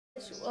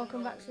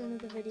Welcome back to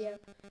another video.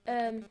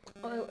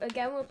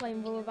 Again we're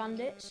playing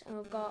bandits, and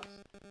we've got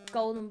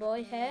Golden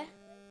Boy here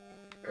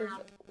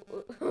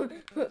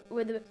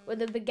with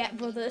the Baguette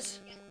brothers.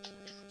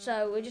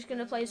 So we're just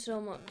gonna play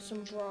some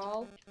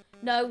brawl.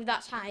 No,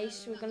 that's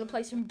heist. We're gonna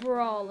play some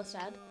brawl, I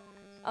said.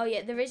 Oh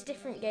yeah, there is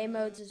different game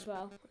modes as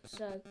well.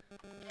 So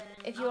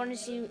if you want to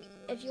see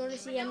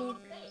any,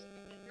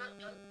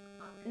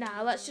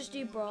 nah, let's just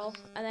do brawl.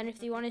 And then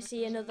if you want to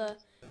see another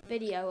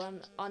video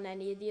on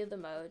any of the other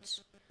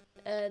modes,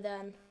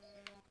 then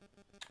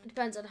it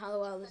depends on how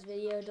well this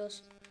video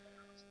does.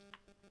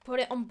 Put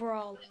it on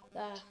brawl.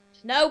 There.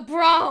 No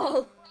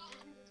brawl.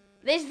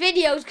 This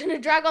video is gonna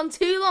drag on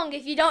too long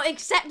if you don't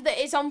accept that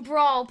it's on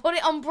brawl. Put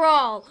it on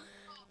brawl.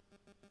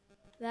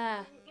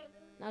 There.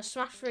 Now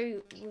smash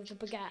through with the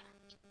baguette.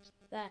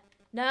 There.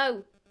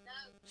 No.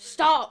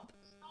 Stop.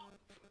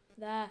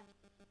 There.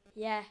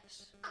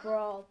 Yes.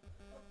 Brawl.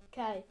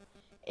 Okay.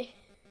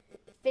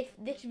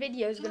 This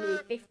video is going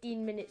to be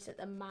 15 minutes at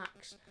the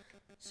max.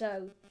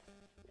 So,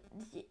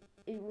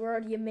 we're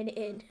already a minute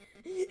in.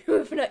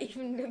 We've not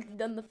even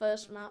done the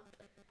first map.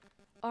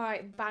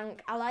 Alright,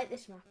 bank. I like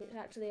this map. It's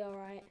actually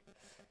alright.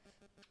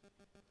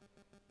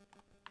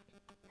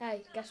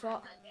 Hey, guess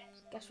what?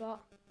 Guess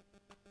what?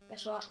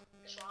 Guess what?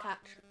 Catch.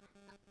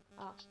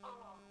 Oh.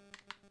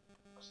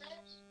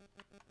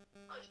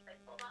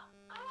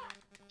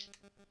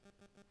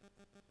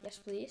 Yes,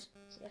 please.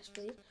 Yes,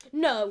 please.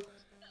 No!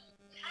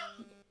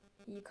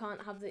 You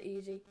can't have the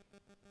easy.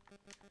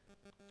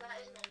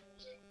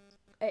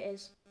 It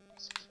is.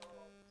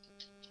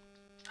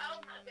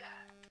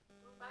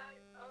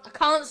 I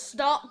can't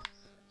stop.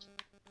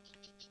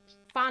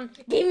 Fan.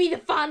 Give me the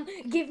fan.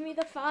 Give me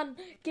the fan.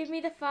 Give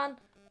me the fan.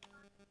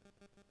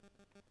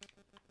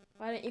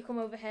 Why don't you come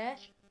over here?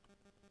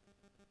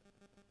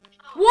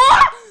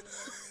 What?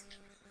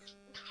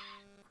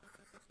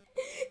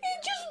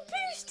 It just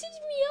boosted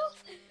me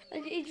off.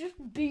 Like, it just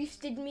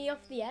boosted me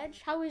off the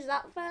edge. How is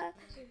that fair?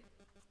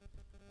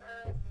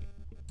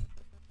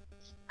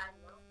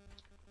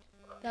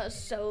 That was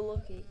so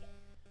lucky.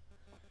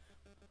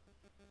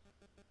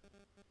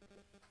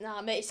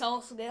 Nah, mate, it's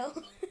all skill.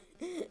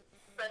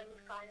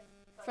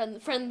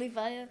 Friendly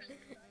fire.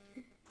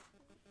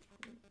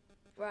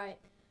 Right.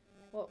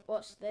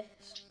 What's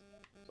this?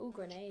 Ooh,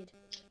 grenade.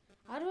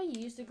 How do I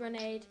use the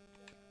grenade?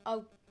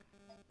 Oh.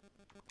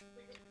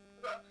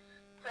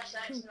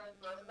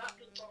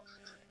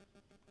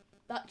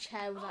 That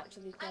chair was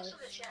actually close.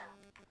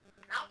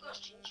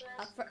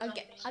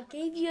 I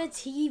gave you a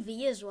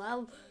TV as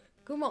well.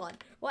 Come on.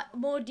 What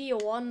more do you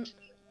want?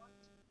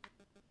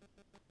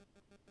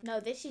 No,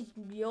 this is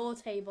your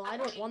table. I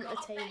don't want the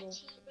table.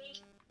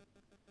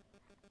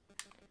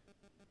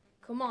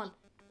 Come on.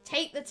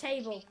 Take the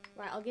table.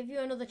 Right, I'll give you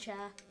another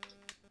chair.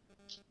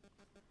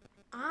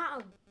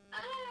 Ow.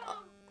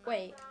 Oh,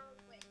 wait.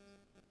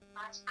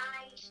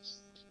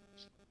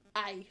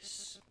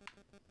 Ice.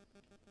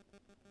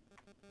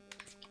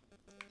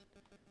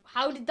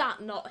 How did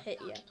that not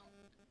hit you?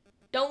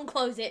 Don't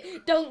close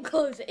it. Don't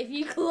close it. If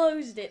you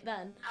closed it,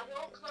 then. I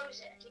won't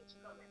close it. I think you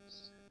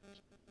promised.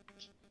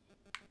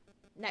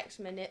 Next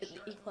minute,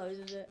 he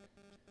closes it.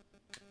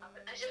 I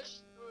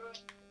just.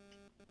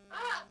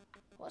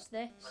 What's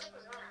this?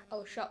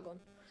 Oh, shotgun.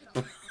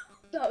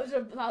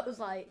 that was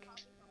like.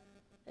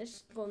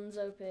 This gun's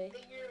OP. The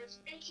year is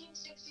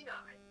 1869,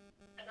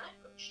 and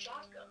I've got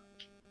shotgun.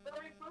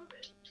 Very proven.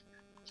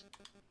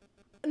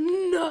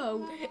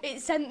 No,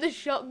 it sent the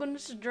shotgun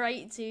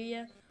straight to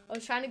you. I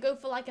was trying to go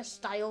for like a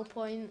style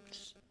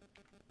point.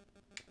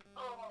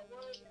 Oh my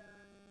God.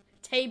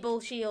 Table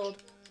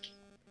shield.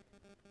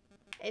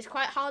 It's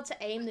quite hard to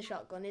aim the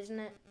shotgun, isn't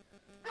it?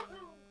 No,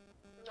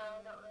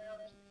 not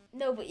really.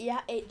 No, but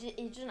yeah,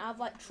 it doesn't have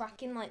like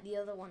tracking like the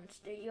other ones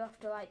do. You have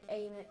to like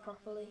aim it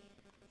properly.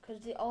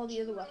 Because all the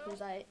other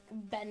weapons like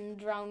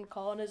bend round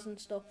corners and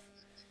stuff.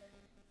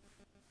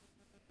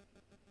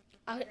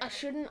 I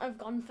shouldn't have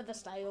gone for the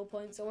style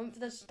points. I went for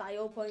the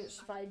style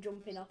points by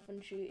jumping off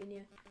and shooting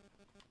you.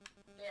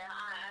 Yeah,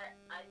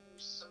 I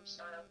used some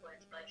style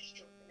points by just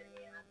jumping in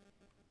the air.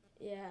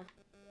 Yeah.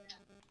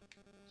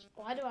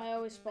 Why do I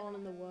always spawn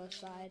on the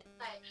worst side?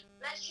 Wait,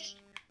 let's just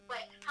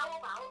wait. How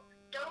about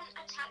don't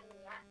attack me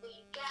yet?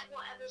 We get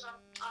whatever's on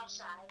our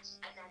sides,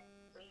 and then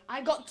we.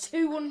 I got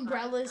 2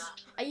 umbrellas.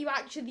 Are you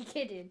actually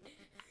kidding?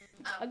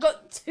 Oh. I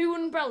got 2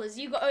 umbrellas.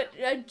 You got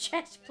a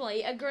chest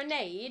plate, a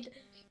grenade,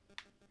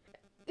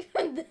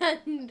 and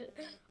then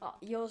oh,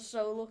 you're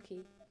so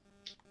lucky.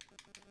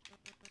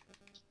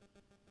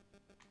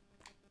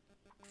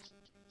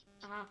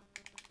 Ah.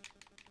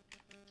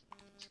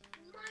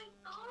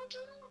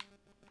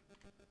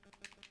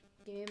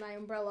 Give me my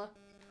umbrella.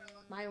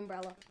 My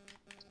umbrella.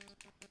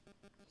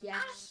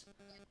 Yes.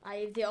 I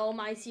have the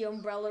almighty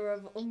umbrella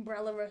of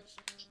umbrellas.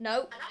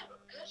 No. And I got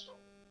a pistol.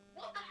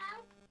 What the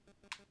hell?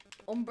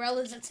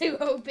 Umbrellas are too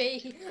OP.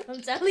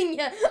 I'm telling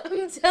you.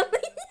 I'm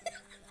telling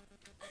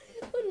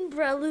you.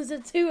 Umbrellas are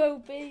too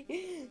OP.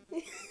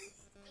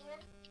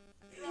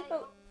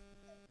 Oh,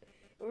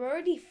 we're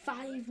already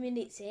 5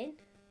 minutes in.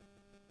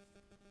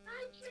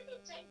 5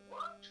 minutes in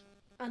what?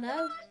 I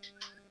know.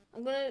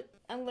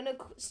 I'm gonna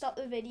stop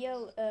the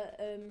video.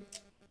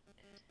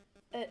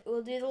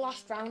 We'll do the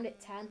last round at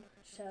 10.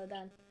 So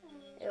then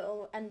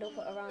it'll end up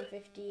at around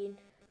 15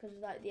 because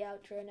of like the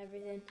outro and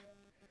everything.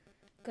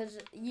 Because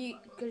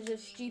of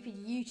stupid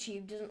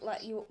YouTube doesn't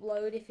let you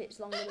upload if it's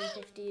longer than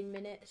 15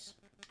 minutes.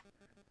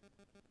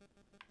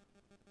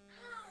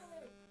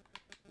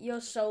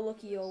 You're so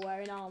lucky you're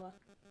wearing armor.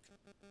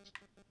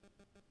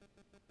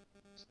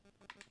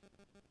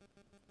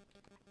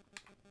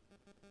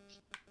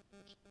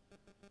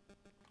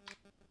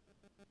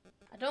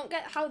 I don't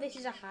get how this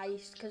is a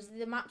heist, because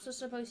the maps are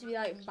supposed to be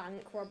like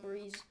bank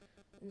robberies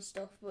and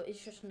stuff, but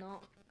it's just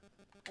not.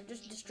 I've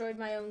just destroyed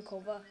my own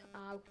cover.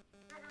 Ow.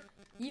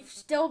 You've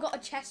still got a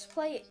chest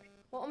plate.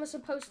 What am I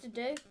supposed to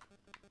do?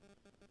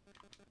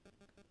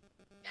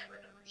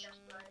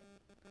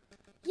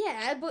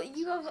 Yeah, but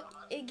you have.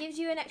 It gives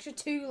you an extra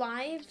 2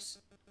 lives.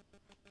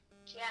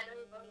 Yeah, I know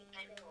you've only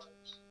taken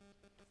ones.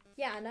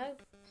 Yeah, I know.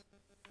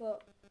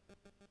 But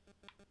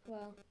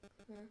well.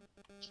 Yeah.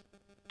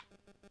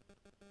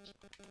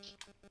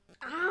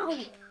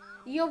 Ow!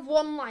 You have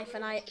 1 life,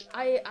 and I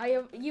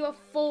have. You have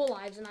 4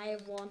 lives, and I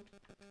have 1.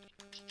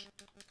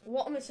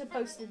 What am I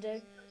supposed to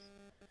do?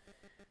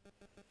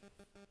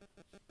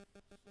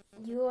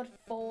 You had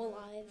 4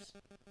 lives.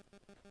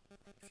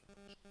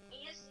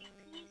 Easy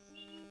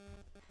peasy.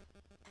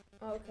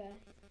 Okay,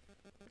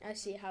 I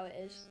see how it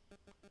is.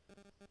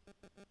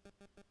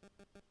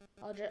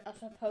 I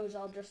suppose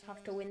I'll just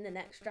have to win the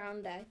next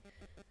round, eh?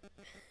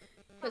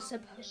 I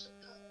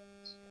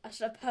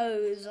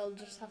suppose I'll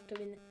just have to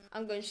win.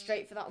 I'm going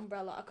straight for that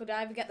umbrella. I could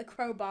either get the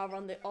crowbar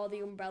or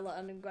the umbrella,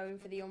 and I'm going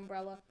for the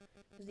umbrella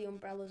because the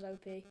umbrella's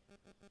OP.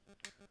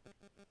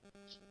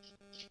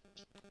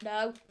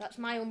 No, that's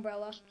my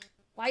umbrella.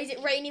 Why is it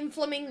raining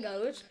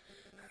flamingos?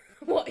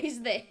 What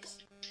is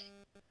this?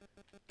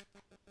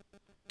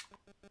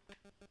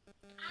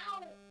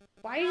 Ow!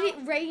 Why did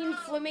it rain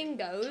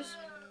flamingos?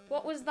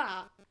 What was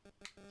that?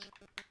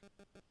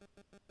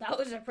 That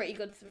was a pretty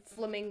good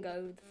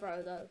flamingo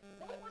throw, though.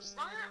 What was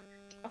that?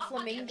 A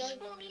flamingo?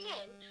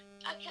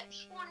 I kept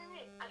spawning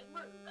in. I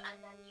move,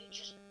 and then you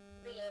just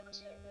be able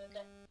to hit me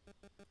again.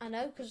 I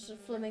know, because of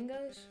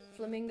flamingos.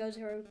 Flamingos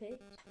are OP.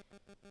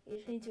 You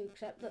just need to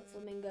accept that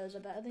flamingos are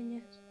better than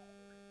you.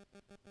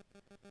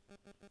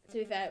 To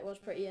be fair, it was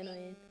pretty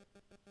annoying.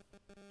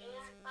 Yeah,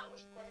 that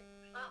was quick.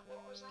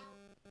 What was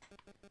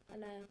that? I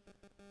know.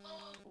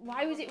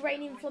 Why was it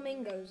raining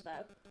flamingos,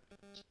 though?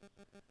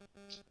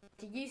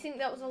 Did you think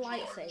that was a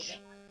lightsaber?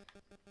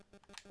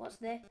 What's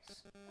this?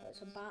 Oh,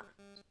 it's a bat.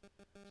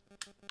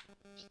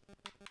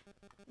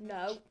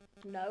 No.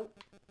 No.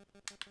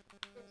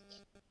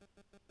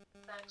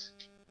 Thanks.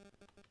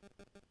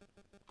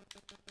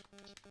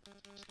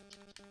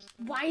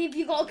 Why have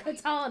you got a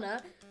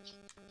katana?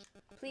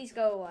 Please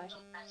go away.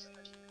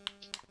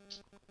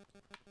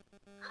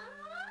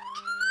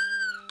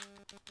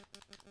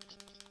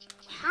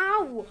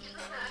 How?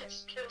 I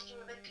just killed you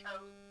with a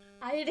cone.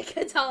 I had a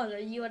katana,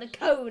 you had a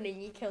cone,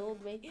 and you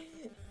killed me.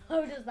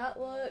 How does that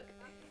work?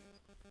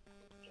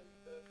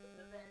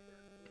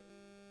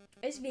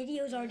 This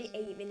video's already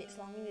 8 minutes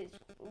long. It's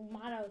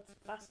mad how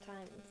fast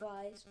time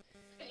flies.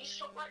 Can you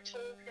stop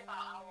talking about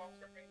how long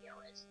the video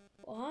is?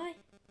 Why?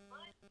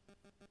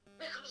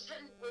 Because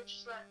then we're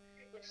just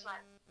it's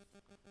like,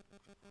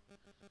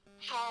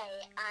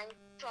 hey, I'm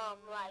from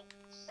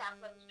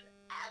 7th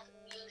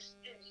Avenue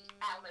Street,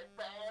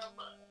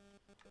 Alabama.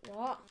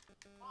 What?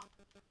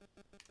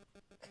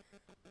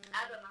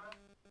 I don't know.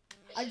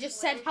 I just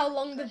said how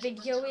long the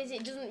video is.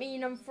 It doesn't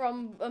mean I'm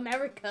from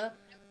America.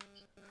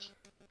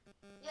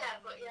 Yeah,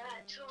 but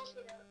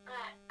talking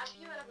about, have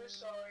you ever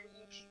saw a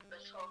YouTuber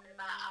talking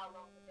about how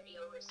long the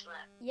video is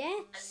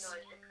Yes.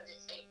 annoyed because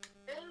it's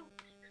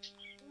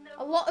no.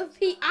 A lot of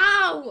people.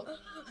 Ow!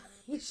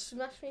 You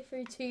smashed me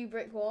through 2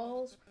 brick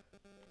walls.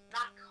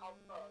 That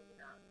combo,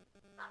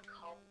 that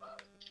combo.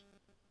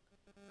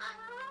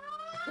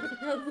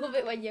 I love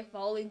it when you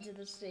fall into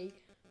the sea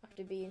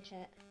after being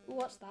hit. Ooh,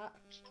 what's that?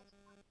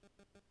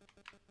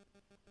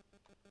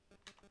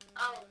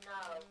 Oh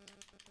no.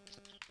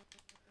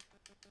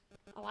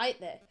 I like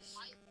this.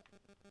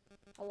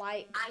 I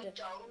like I that.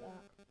 don't.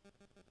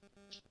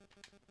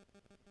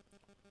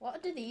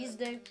 What do these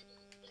do?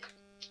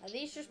 Are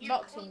these just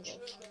boxing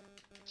gloves?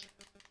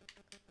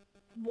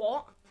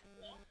 What?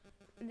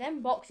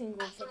 Them boxing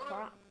gloves are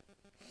crap.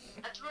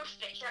 I threw a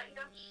fish at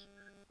you.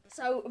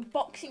 So,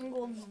 boxing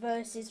gloves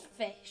versus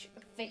fish.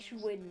 Fish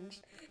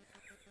wins.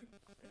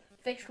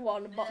 Fish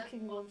 1,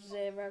 boxing gloves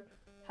 0.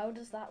 How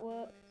does that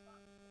work?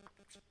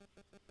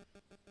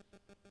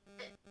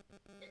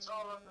 It's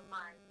all on the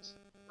mind,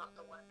 not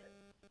the weapon.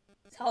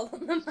 It's all on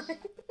the mind.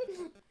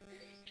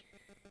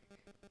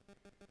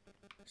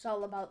 It's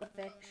all about the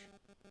fish.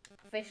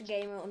 Fish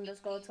Gamer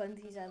 _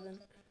 27.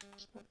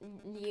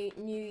 New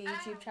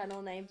YouTube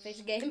channel name,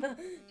 Fish Gamer.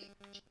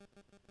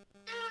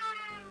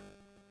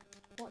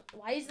 What?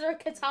 Why is there a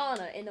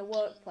katana in a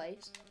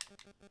workplace?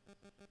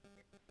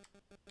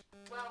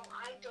 Well,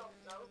 I don't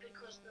know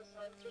because there's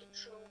a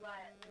literal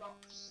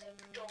lock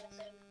safe door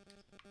thing.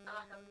 And I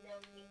like a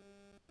million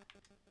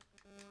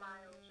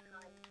miles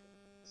high.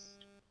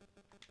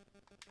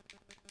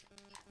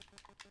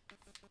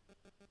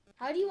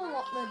 How do you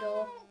unlock the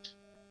door?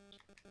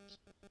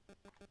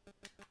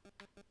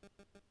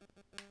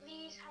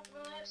 Please have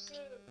mercy.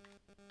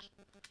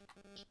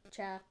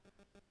 Chair.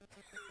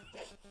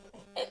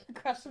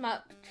 Across the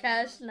map,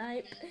 chair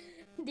snipe.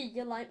 Did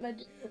you like my...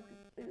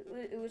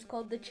 It was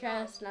called the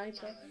chair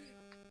sniper.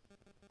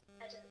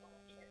 I didn't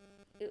like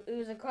it. It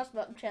was a cross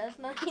map chair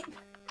snipe. That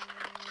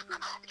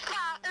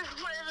is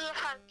really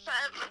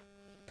offensive.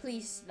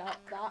 Please stop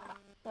that.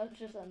 That's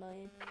just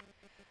annoying.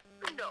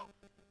 No.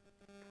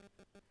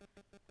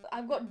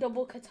 I've got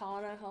double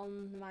katana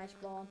on my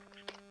spawn.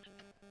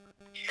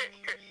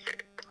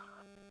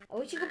 I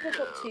wish you could pick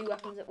up 2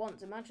 weapons at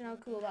once. Imagine how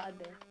cool that'd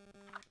be.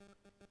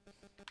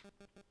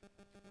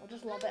 I'll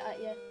just lob it at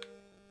you.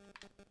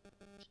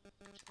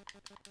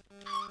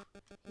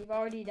 You've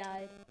already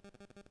died.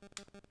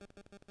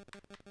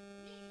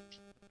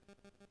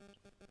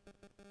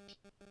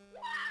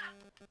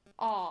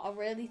 Oh, I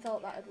really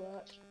thought that'd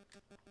work.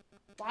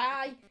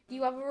 Why? Do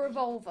you have a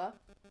revolver?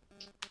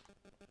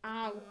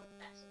 Ow.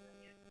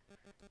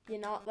 You're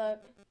not though.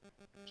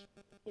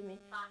 Give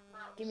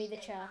me the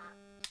chair.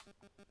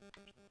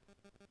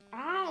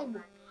 Ow!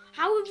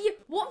 How have you?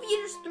 What have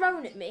you just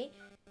thrown at me?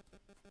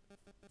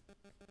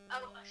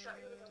 Oh, I shot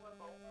you with a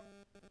revolver.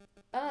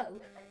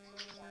 Oh.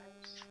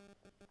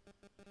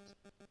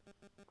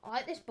 I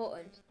like this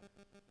button.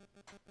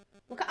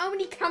 Look at how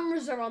many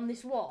cameras are on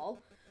this wall.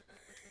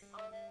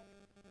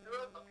 They're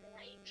all looking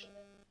at each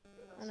other.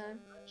 I know.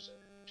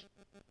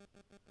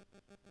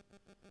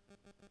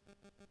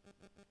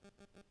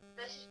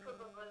 This is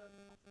probably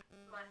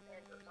my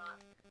favourite part.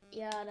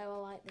 Yeah, I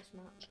know. I like this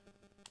map.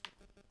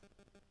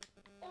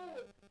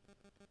 Oh!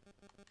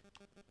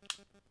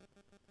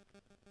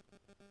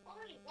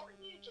 Ollie, what are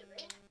you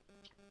doing?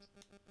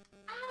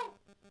 Ow!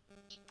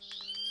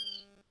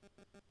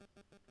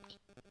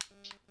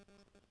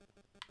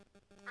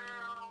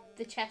 Ow!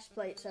 The chest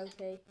plate's OP.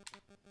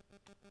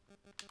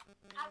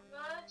 Have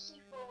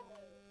mercy for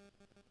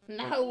me.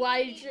 No,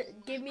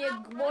 give me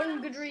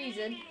one good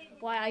reason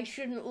why I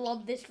shouldn't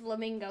lob this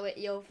flamingo at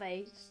your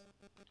face.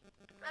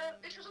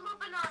 Because I'm a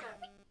banana.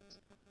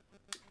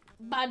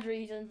 Bad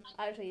reason.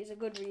 Actually, it's a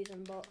good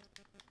reason, but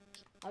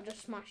I'll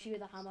just smash you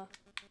with a hammer.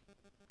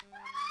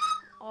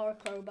 Or a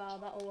crowbar,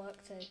 that'll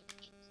work too.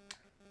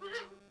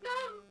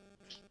 No!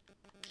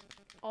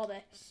 Or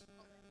this.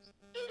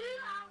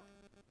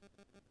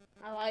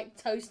 I like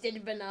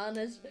toasted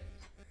bananas.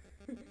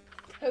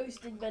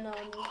 Toasted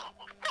bananas.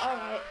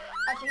 Alright,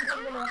 I think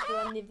I'm going to have to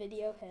end the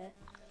video here.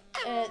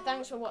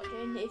 Thanks for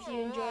watching. If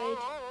you enjoyed,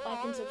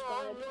 like and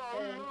subscribe.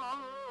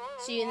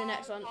 See you in the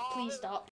next one. Please stop.